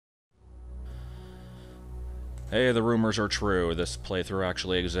Hey, the rumors are true. This playthrough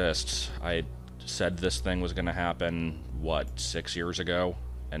actually exists. I said this thing was going to happen, what, 6 years ago?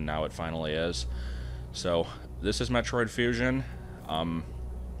 And now it finally is. So, this is Metroid Fusion.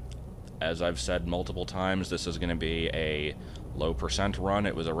 As I've said multiple times, this is going to be a low percent run.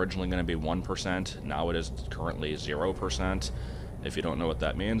 It was originally going to be 1%. Now it is currently 0%. If you don't know what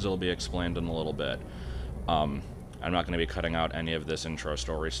that means, it'll be explained in a little bit. I'm not going to be cutting out any of this intro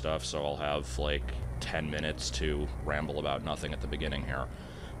story stuff, so I'll have, like, 10 minutes to ramble about nothing at the beginning here.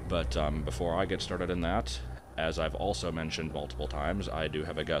 But before I get started in that, as I've also mentioned multiple times, I do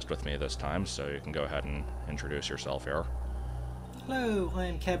have a guest with me this time, so you can go ahead and introduce yourself here. Hello,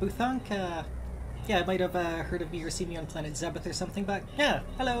 I'm Kabuthunk. Yeah, I might have heard of me or seen me on Planet Zebeth or something, but yeah,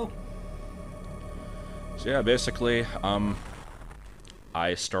 hello. So yeah, basically,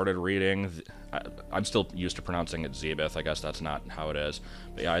 I started reading... I'm still used to pronouncing it Zebeth, I guess that's not how it is.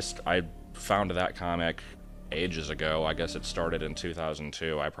 But yeah, I found that comic ages ago. I guess it started in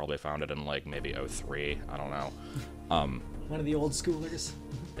 2002. I probably found it in, like, maybe 03. I don't know. One of the old schoolers.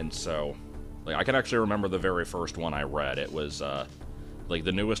 And so, like, I can actually remember the very first one I read. It was, like,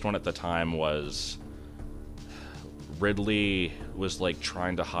 the newest one at the time was... Ridley was, like,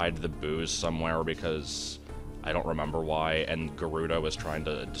 trying to hide the booze somewhere because... I don't remember why, and Garuda was trying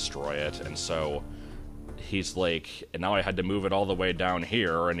to destroy it, and so he's like, and now I had to move it all the way down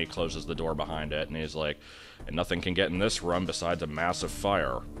here, and he closes the door behind it, and he's like, and nothing can get in this room besides a massive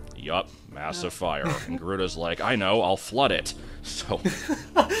fire. Yup, massive fire. And Garuda's like, I know, I'll flood it. So,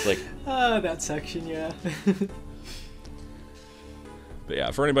 it's like... that section, yeah. But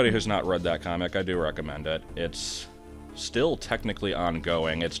yeah, for anybody who's not read that comic, I do recommend it. It's still technically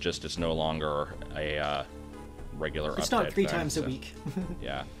ongoing, it's just, it's no longer a, regular it's update not three thing, times so, a week.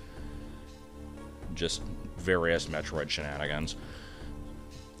 Yeah. Just various Metroid shenanigans.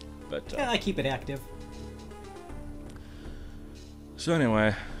 But yeah, I keep it active. So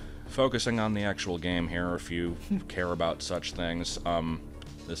anyway, focusing on the actual game here, if you care about such things,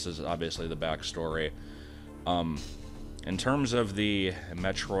 this is obviously the backstory. In terms of the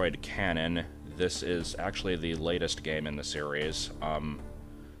Metroid canon, this is actually the latest game in the series.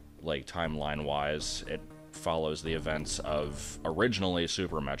 Like, timeline-wise, it follows the events of originally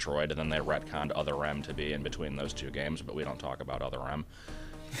Super Metroid, and then they retconned Other M to be in between those two games, but we don't talk about Other M.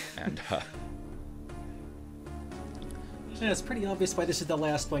 And, Yeah, it's pretty obvious why this is the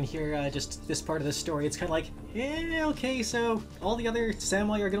last one here, just this part of the story. It's kind of like, yeah, okay, so all the other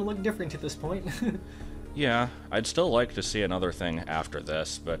samurai are going to look different at this point. yeah, I'd still like to see another thing after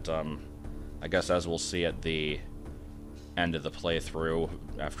this, but I guess as we'll see at the end of the playthrough,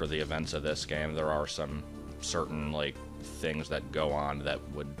 after the events of this game, there are some certain, like, things that go on that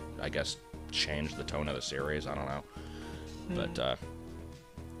would, I guess, change the tone of the series. I don't know. But,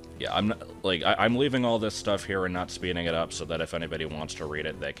 yeah, I'm leaving all this stuff here and not speeding it up so that if anybody wants to read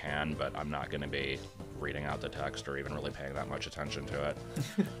it, they can, but I'm not going to be reading out the text or even really paying that much attention to it.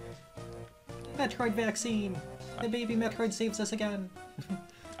 Metroid vaccine! The baby Metroid saves us again!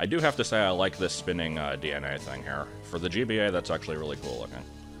 I do have to say I like this spinning DNA thing here. For the GBA, that's actually really cool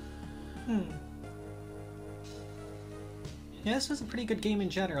looking. Yeah, this was a pretty good game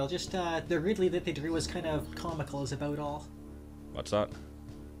in general. Just the Ridley that they drew was kind of comical is about all. What's that?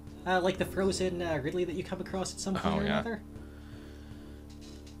 Like the frozen Ridley that you come across at some point or another.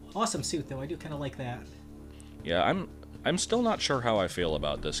 Awesome suit, though. I do kind of like that. Yeah, I'm still not sure how I feel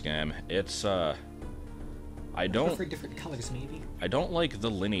about this game. It's I prefer different colors, maybe. I don't like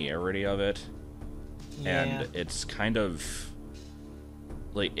the linearity of it, Yeah. and it's kind of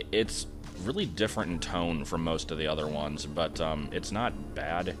like it's really different in tone from most of the other ones, but it's not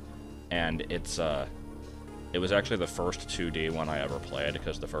bad, and it was actually the first 2D one I ever played,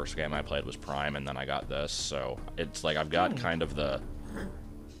 because the first game I played was Prime, and then I got this, so it's like I've got kind of the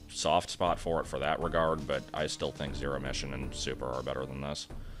soft spot for it for that regard, but I still think Zero Mission and Super are better than this.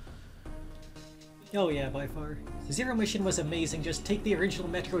 Oh yeah, by far. Zero Mission was amazing. Just take the original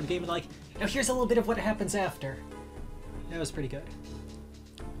Metroid game and like, now here's a little bit of what happens after. That was pretty good.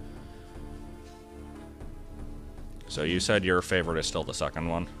 So you said your favorite is still the second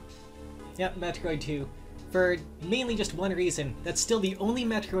one? Yep, Metroid 2. For mainly just one reason. That's still the only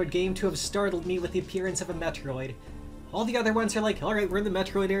Metroid game to have startled me with the appearance of a Metroid. All the other ones are like, alright, we're in the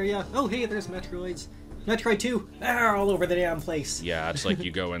Metroid area. Oh hey, there's Metroids. Metroid 2, all over the damn place. Yeah, it's like you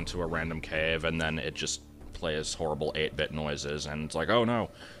go into a random cave and then it just plays horrible 8-bit noises and it's like, oh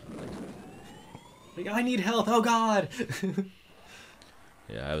no. Like, I need help, oh god!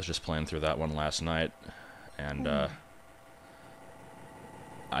 Yeah, I was just playing through that one last night, and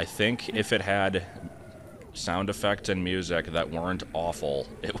I think if it had sound effects and music that weren't awful,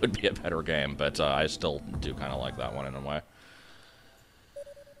 it would be a better game, but I still do kind of like that one in a way.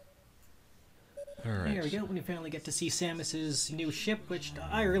 Alright. There we go, when you finally get to see Samus's new ship, which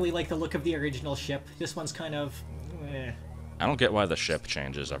I really like the look of the original ship. This one's kind of... I don't get why the ship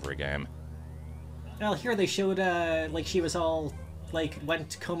changes every game. Well, here they showed, like, she was all, like,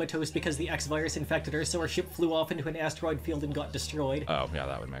 went comatose because the X virus infected her, so her ship flew off into an asteroid field and got destroyed. Oh, yeah,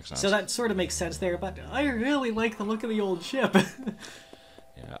 that would make sense. So that sort of makes sense there, but I really like the look of the old ship.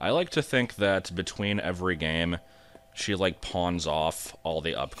 Yeah, I like to think that between every game, she, like, pawns off all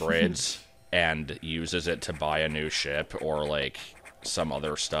the upgrades and uses it to buy a new ship or, like, some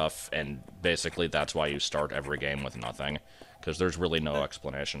other stuff, and basically that's why you start every game with nothing, because there's really no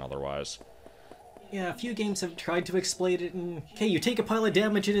explanation otherwise. Yeah, a few games have tried to explain it, and, okay, you take a pile of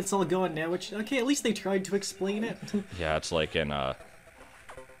damage and it's all gone now, which, okay, at least they tried to explain it. Yeah, it's like in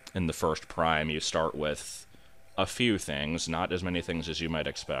the first Prime, you start with a few things, not as many things as you might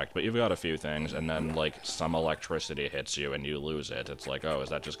expect, but you've got a few things, and then, like, some electricity hits you and you lose it. It's like, oh, is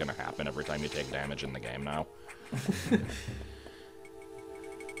that just gonna happen every time you take damage in the game now?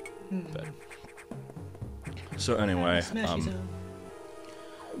 But, so anyway,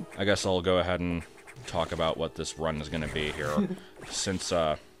 I guess I'll go ahead and talk about what this run is going to be here. Since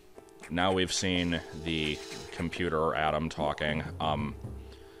now we've seen the computer Adam talking,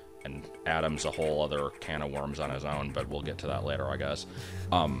 and Adam's a whole other can of worms on his own, but we'll get to that later, I guess.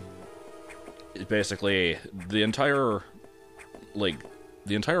 Basically, the entire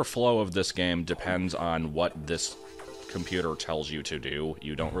flow of this game depends on what this computer tells you to do.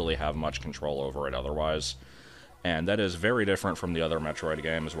 You don't really have much control over it otherwise. And that is very different from the other Metroid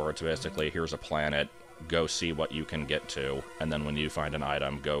games, where it's basically, here's a planet, go see what you can get to, and then when you find an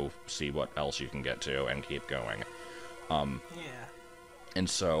item, go see what else you can get to, and keep going. Yeah. And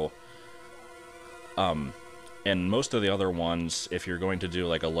so, in most of the other ones, if you're going to do,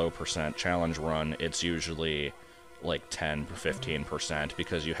 like, a low percent challenge run, it's usually, like, 10 or 15%,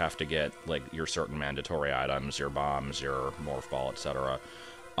 because you have to get, like, your certain mandatory items, your bombs, your morph ball, etc.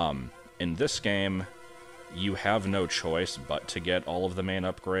 In this game, you have no choice but to get all of the main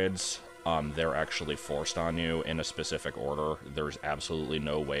upgrades. They're actually forced on you in a specific order. There's absolutely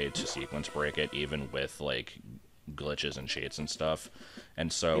no way to sequence break it, even with, like, glitches and cheats and stuff.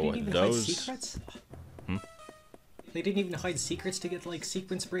 And so they didn't even those... hide secrets? They didn't even hide secrets to get, like,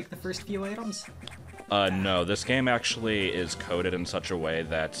 sequence break the first few items? No, this game actually is coded in such a way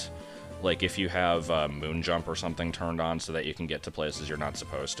that, like, if you have moon jump or something turned on so that you can get to places you're not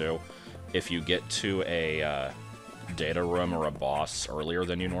supposed to, if you get to a data room or a boss earlier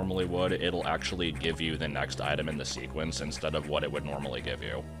than you normally would, it'll actually give you the next item in the sequence instead of what it would normally give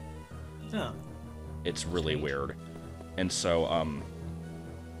you. Oh. It's really weird. And so,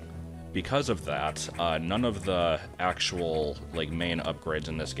 because of that, none of the actual, like, main upgrades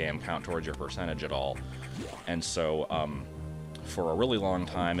in this game count towards your percentage at all. And so, for a really long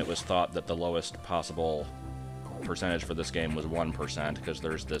time, it was thought that the lowest possible percentage for this game was 1%, because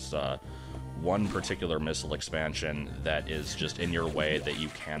there's this, one particular missile expansion that is just in your way that you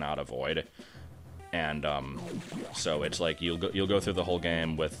cannot avoid. And, so it's like, you'll go through the whole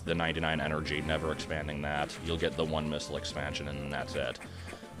game with the 99 energy, never expanding that. You'll get the one missile expansion, and then that's it.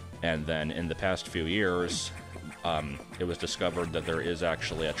 And then in the past few years, it was discovered that there is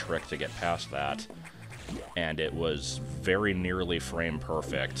actually a trick to get past that, and it was very nearly frame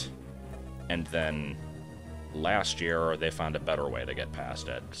perfect. And then last year, they found a better way to get past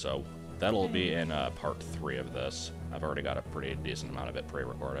it. So that'll be in part 3 of this. I've already got a pretty decent amount of it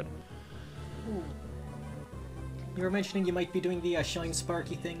pre-recorded. You were mentioning you might be doing the Shine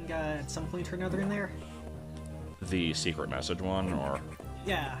Sparky thing at some point or another in there? The secret message one, or...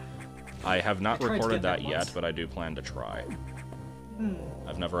 Yeah. I have not recorded that yet, once. but I do plan to try.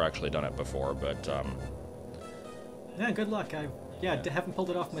 I've never actually done it before, but, Yeah, good luck. I haven't pulled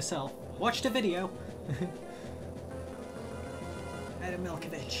it off myself. Watched a video. Adam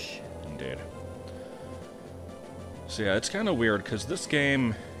Milkovich. Indeed. So yeah, it's kind of weird, because this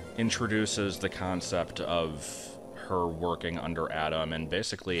game introduces the concept of her working under Adam, and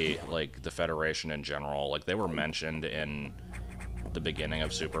basically, like, the Federation in general. Like, they were mentioned in the beginning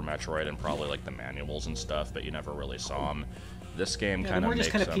of Super Metroid and probably, like, the manuals and stuff, but you never really saw them. This game kind of more makes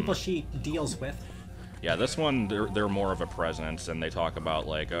just kind of them... people she deals with. Yeah, this one, they're more of a presence, and they talk about,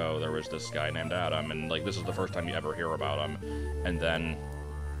 like, oh, there was this guy named Adam, and, like, this is the first time you ever hear about him. And then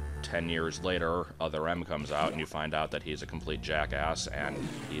 10 years later, Other M comes out, and you find out that he's a complete jackass, and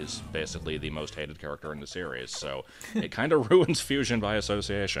he's basically the most hated character in the series. So it kind of ruins Fusion by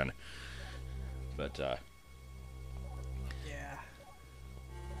association. But, Yeah.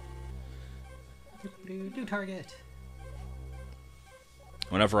 Do target.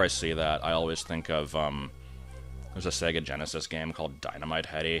 Whenever I see that, I always think of, there's a Sega Genesis game called Dynamite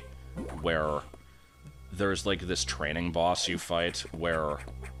Headdy, where there's, like, this training boss you fight, where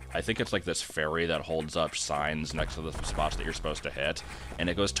I think it's, like, this fairy that holds up signs next to the spots that you're supposed to hit, and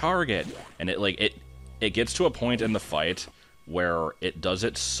it goes, target! And it, like, it gets to a point in the fight where it does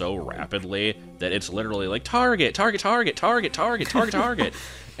it so rapidly that it's literally like, target, target, target, target, target, target, target.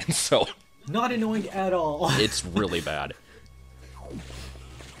 And so... Not annoying at all. It's really bad.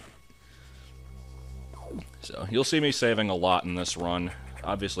 So, you'll see me saving a lot in this run.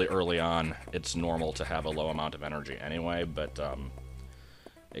 Obviously, early on, it's normal to have a low amount of energy anyway, but,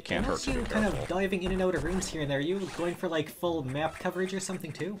 it can't hurt to be careful. Kind of diving in and out of rooms here and there. Are you going for, like, full map coverage or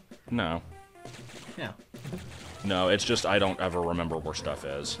something, too? No. No. No, it's just I don't ever remember where stuff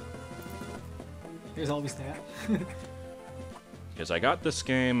is. There's always that. Because I got this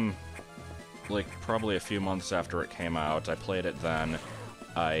game, like, probably a few months after it came out. I played it then.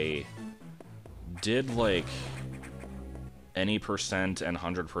 I did, like, any percent and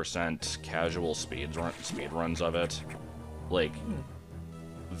 100% casual speed runs of it. Like,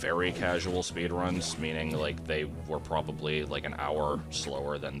 very casual speed runs, meaning, like, they were probably, like, an hour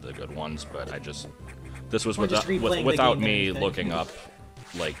slower than the good ones, but I just... This was without me looking up,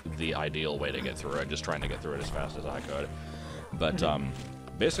 like, the ideal way to get through it, just trying to get through it as fast as I could. But,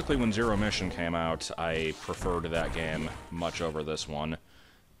 basically when Zero Mission came out, I preferred that game much over this one.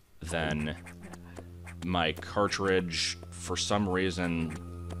 Then my cartridge, for some reason,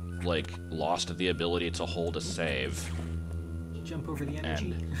 like, lost the ability to hold a save. Jump over the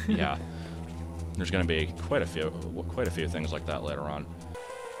energy. And, yeah. There's gonna be quite a few things like that later on.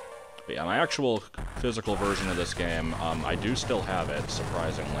 But yeah, my actual physical version of this game, I do still have it,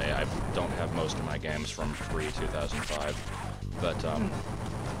 surprisingly. I don't have most of my games from pre-2005. But,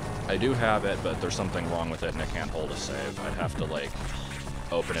 I do have it, but there's something wrong with it and it can't hold a save. I'd have to, like,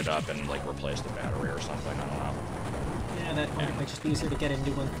 open it up and, like, replace the battery or something, I don't know. Yeah, that might just be easier to get a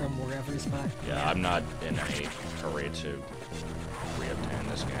new one from wherever, but... Yeah, I'm not in any hurry to re-obtain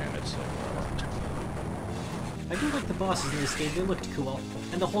this game, it's like, whatever. I do like the bosses in this game, they looked cool.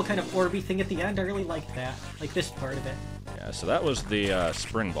 And the whole kind of Orby thing at the end, I really liked that. Like, this part of it. Yeah, so that was the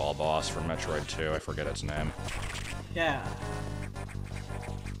Spring Ball boss from Metroid 2, I forget its name. Yeah.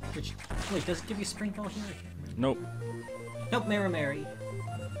 Which, wait, does it give you Spring Ball here? Nope. Nope, Marimari.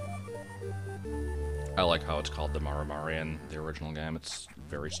 I like how it's called the Marimari in the original game, it's a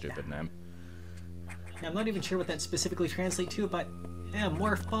very stupid name. Yeah, I'm not even sure what that specifically translates to, but, yeah,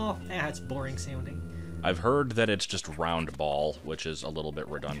 Morph Ball, it's boring sounding. I've heard that it's just Round Ball, which is a little bit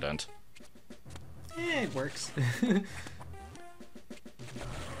redundant. It works.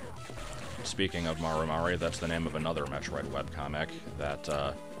 Speaking of Marimari, that's the name of another Metroid webcomic that,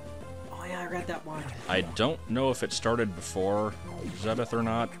 Oh yeah, I read that one. I don't know if it started before Zebeth or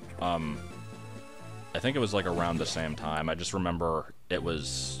not. I think it was, like, around the same time. I just remember it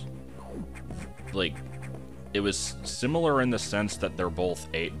was, like, it was similar in the sense that they're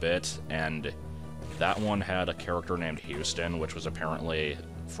both 8-bit, and that one had a character named Houston, which was apparently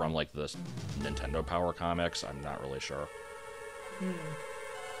from, like, the Nintendo Power comics. I'm not really sure.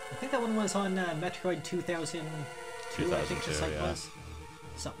 I think that one was on Metroid 2002, I think the site was.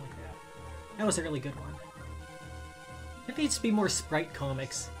 Something like that. That was a really good one. There needs to be more sprite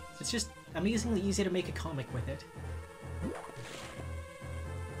comics. It's just amazingly easy to make a comic with it.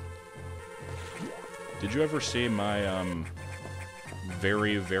 Did you ever see my,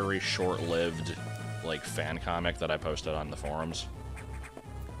 very, very short-lived, like, fan comic that I posted on the forums?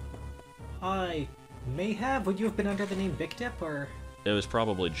 I may have. Would you have been under the name Big Dip, or...? It was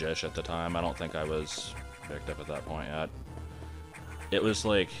probably Jish at the time. I don't think I was picked up at that point yet. It was,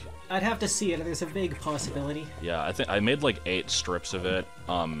 like... I'd have to see it. There's a vague possibility. Yeah, I think I made, like, 8 strips of it.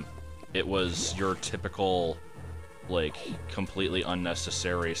 It was your typical, like, completely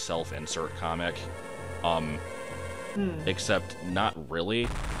unnecessary self-insert comic. Except not really,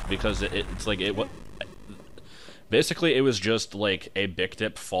 because it's like, basically it was just, like, a Big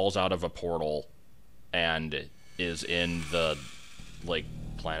Dip falls out of a portal and is in the, like,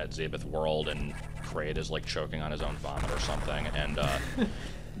 planet Zebeth world, and Kraid is, like, choking on his own vomit or something, and,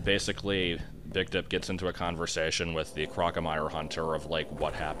 basically, Big Dip gets into a conversation with the Crocomire Hunter of, like,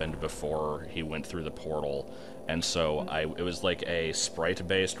 what happened before he went through the portal, and so it was, like, a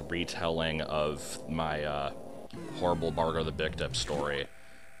sprite-based retelling of my, horrible Bargo the Big Dip story,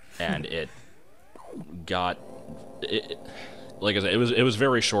 and it got... like I said, it was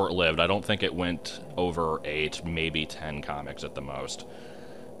very short-lived. I don't think it went over 8, maybe 10 comics at the most.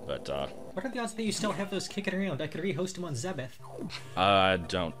 But, What are the odds that you still have those kicking around? I could rehost them on Zebeth. I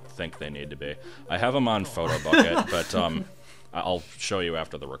don't think they need to be. I have them on PhotoBucket, but, I'll show you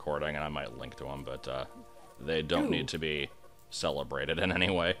after the recording, and I might link to them, but, they don't need to be celebrated in any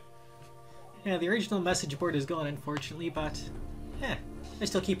way. Yeah, the original message board is gone, unfortunately, but, I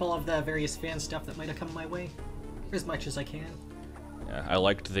still keep all of the various fan stuff that might have come my way, for as much as I can. Yeah, I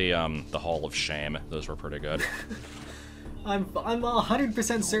liked the Hall of Shame. Those were pretty good. I'm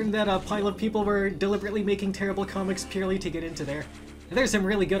 100% certain that a pile of people were deliberately making terrible comics purely to get into there. There's some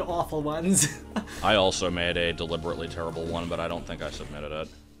really good awful ones. I also made a deliberately terrible one, but I don't think I submitted it.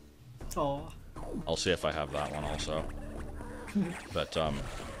 Aw. I'll see if I have that one also. But, I'm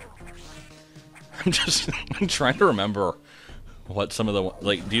trying to remember what some of the,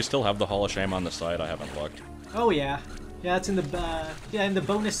 like, do you still have the Hall of Shame on the site? I haven't looked. Oh yeah. Yeah, it's in the, in the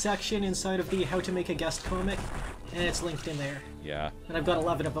bonus section inside of the How to Make a Guest comic, and it's linked in there. Yeah. And I've got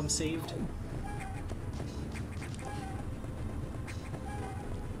 11 of them saved.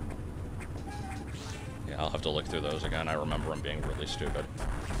 Yeah, I'll have to look through those again. I remember them being really stupid.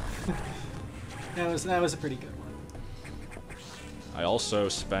 That was a pretty good one. I also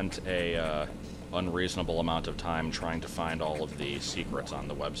spent a unreasonable amount of time trying to find all of the secrets on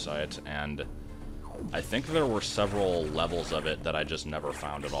the website, and I think there were several levels of it that I just never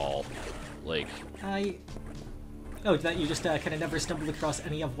found at all. Like... Oh, that you just kind of never stumbled across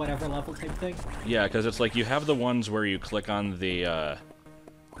any of whatever level type thing? Yeah, because it's like you have the ones where you click on the,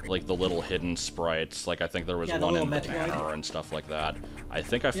 like the little hidden sprites, like I think there was one in the banner and stuff like that. I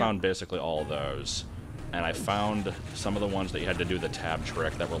think I found basically all of those, and I found some of the ones that you had to do the tab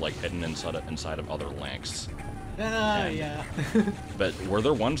trick that were like hidden inside of other links. Yeah. But were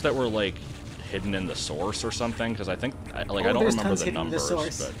there ones that were like hidden in the source or something? Because I think, I don't remember the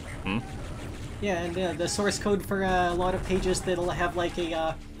numbers, but... Yeah, and the source code for a lot of pages that'll have like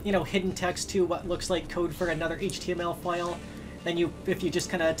a, hidden text to what looks like code for another HTML file. Then if you just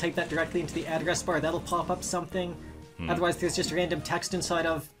kind of type that directly into the address bar, that'll pop up something. Otherwise, there's just random text inside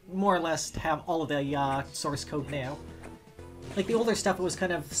of, more or less, have all of the source code now. Like, the older stuff, it was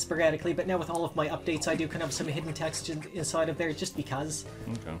kind of sporadically, but now with all of my updates, I do kind of some hidden text inside of there just because.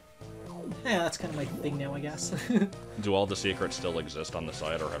 Okay. Yeah, that's kind of my thing now, I guess. Do all the secrets still exist on the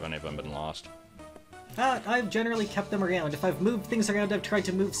site, or have any of them been lost? I've generally kept them around. If I've moved things around, I've tried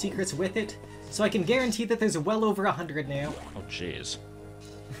to move secrets with it, so I can guarantee that there's well over 100 now. Oh, jeez.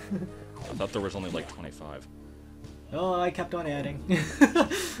 I thought there was only like 25. Oh, I kept on adding.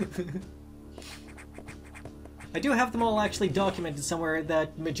 I do have them all actually documented somewhere, the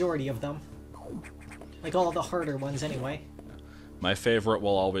majority of them. Like all of the harder ones, anyway. My favorite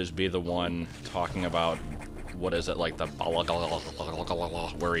will always be the one talking about, what is it, like the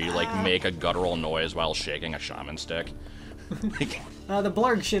where you like make a guttural noise while shaking a shaman stick. The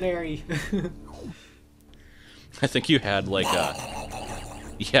Blargtionary. I think you had like a...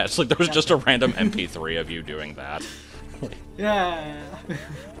 Yeah, it's like there was just a random MP3 of you doing that. Yeah.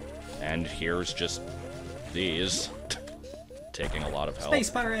 And here's just these taking a lot of help. Space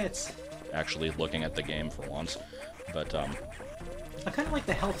Pirates! Actually looking at the game for once. But, I kind of like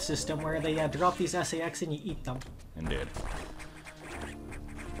the health system where they drop these SAX and you eat them. Indeed.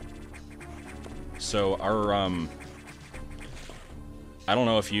 So, our, I don't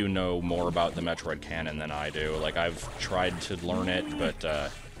know if you know more about the Metroid canon than I do. Like, I've tried to learn it, but,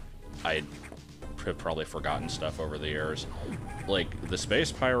 I have probably forgotten stuff over the years. Like, the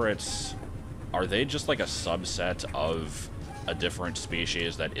Space Pirates, are they just like a subset of a different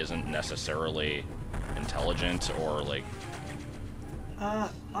species that isn't necessarily intelligent, or, like...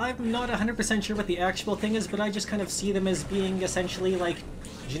 I'm not 100% sure what the actual thing is, but I just kind of see them as being essentially, like,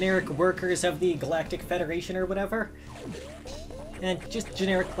 generic workers of the Galactic Federation or whatever. And just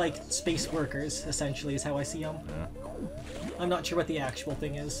generic, like, space workers, essentially, is how I see them. Yeah. I'm not sure what the actual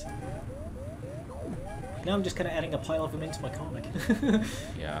thing is. Now I'm just kind of adding a pile of them into my comic.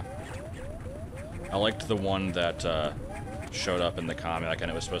 Yeah. I liked the one that, showed up in the comic,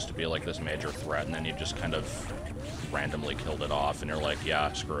 and it was supposed to be, like, this major threat, and then you just kind of randomly killed it off, and you're like, yeah,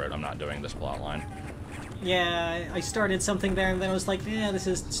 screw it, I'm not doing this plotline. Yeah, I started something there, and then I was like, yeah, this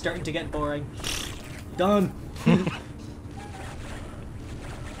is starting to get boring. Done.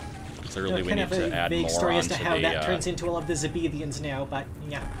 Clearly we need to add more story as to onto how the, that turns into all of the Zabethians now, but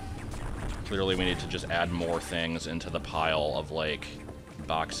yeah. Clearly we need to just add more things into the pile of, like,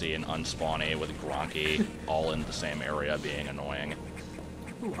 Boxy and Unspawny with Gronky all in the same area being annoying.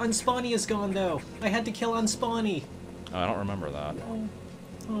 Ooh, Unspawny is gone, though. I had to kill Unspawny. Oh, I don't remember that.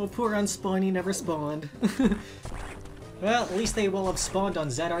 Oh, poor Unspawny never spawned. Well, at least they will have spawned on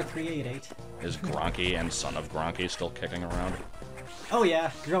ZR388. Is Gronky and Son of Gronky still kicking around? Oh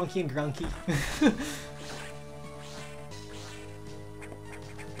yeah, Grunky and Grunky.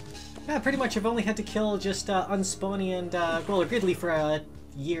 Yeah, pretty much I've only had to kill just Unspawny and, well, Ridley for a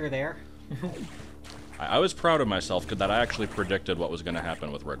year there. I was proud of myself that I actually predicted what was going to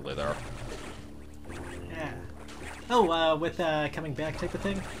happen with Ridley there. Yeah. Oh, with coming back type of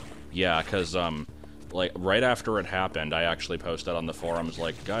thing? Yeah, because, like, right after it happened, I actually posted on the forums,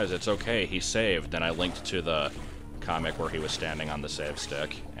 like, guys, it's okay, he saved, and I linked to the comic where he was standing on the save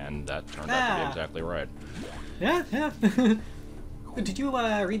stick, and that turned out to be exactly right. Yeah, yeah. Did you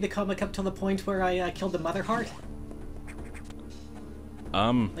read the comic up till the point where I killed the Mother Heart?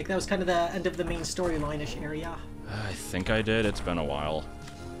 Like, that was kind of the end of the main storyline-ish area. I think I did. It's been a while.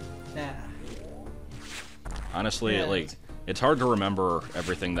 Yeah. Honestly, Yeah, like, it's hard to remember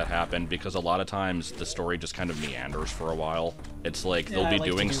everything that happened because a lot of times the story just kind of meanders for a while. It's like, they'll be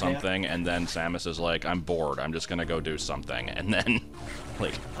doing something, and then Samus is like, I'm bored, I'm just gonna go do something, and then,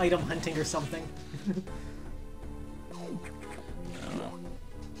 like... Item hunting or something. I don't know.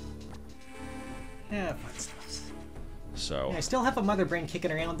 Yeah, fun stuff. So... Yeah, I still have a Mother Brain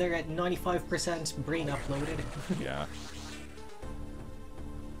kicking around there at 95% brain uploaded. Yeah.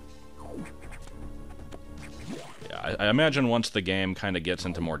 Yeah, I imagine once the game kind of gets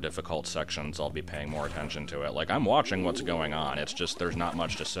into more difficult sections, I'll be paying more attention to it. Like, I'm watching what's going on, it's just there's not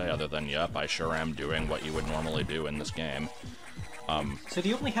much to say other than, yep, I sure am doing what you would normally do in this game. So do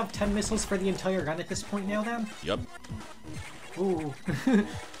you only have 10 missiles for the entire run at this point now, then? Yep. Ooh.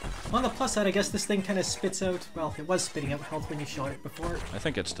 On the plus side, I guess this thing kind of spits out... Well, it was spitting out health when you shot it before. I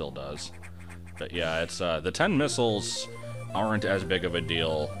think it still does. But yeah, it's, the 10 missiles aren't as big of a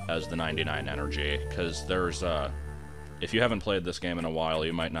deal as the 99 energy, because there's, if you haven't played this game in a while,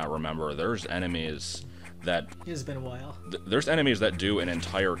 you might not remember, there's enemies that... It has been a while. There's enemies that do an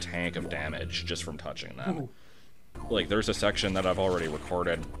entire tank of damage just from touching them. Ooh. Like, there's a section that I've already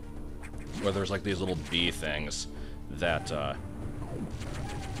recorded where there's, like, these little bee things that,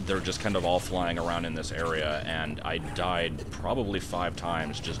 they're just kind of all flying around in this area, and I died probably 5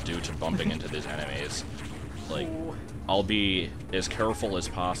 times just due to bumping into these enemies. Like, I'll be as careful as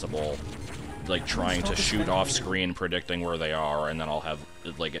possible, like, trying to shoot off screen, predicting where they are, and then I'll have,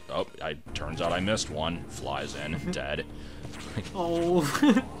 like, oh, turns out I missed one, flies in, dead. Oh.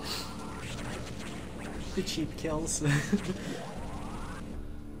 The cheap kills. There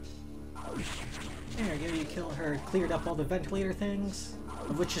you go, you kill her, cleared up all the ventilator things,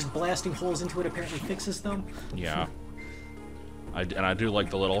 of which just blasting holes into it apparently fixes them. Yeah. And I do like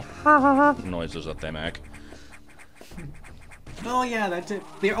the little noises that they make. Oh yeah, that's it.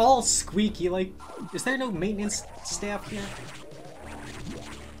 They're all squeaky, like, is there no maintenance staff here?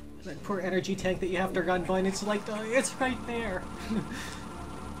 That poor energy tank that you have to run by, and it's like, it's right there.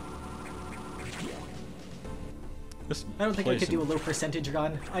 I don't think I could do a low percentage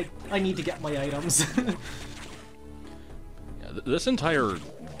run. I need to get my items. Yeah, this entire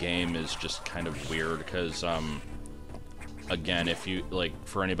game is just kind of weird, because, again, if you, like,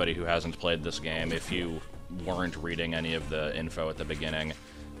 for anybody who hasn't played this game, if you weren't reading any of the info at the beginning,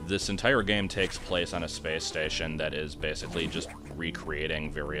 this entire game takes place on a space station that is basically just recreating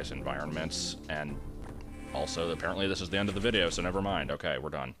various environments, and also, apparently this is the end of the video, so never mind. Okay, we're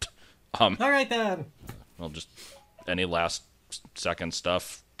done. Alright then! Well, just any last second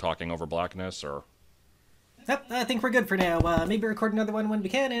stuff, talking over blackness, or... Yep, I think we're good for now. Maybe record another one when we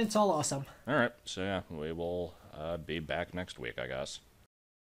can, and it's all awesome. Alright, so yeah, we will be back next week, I guess.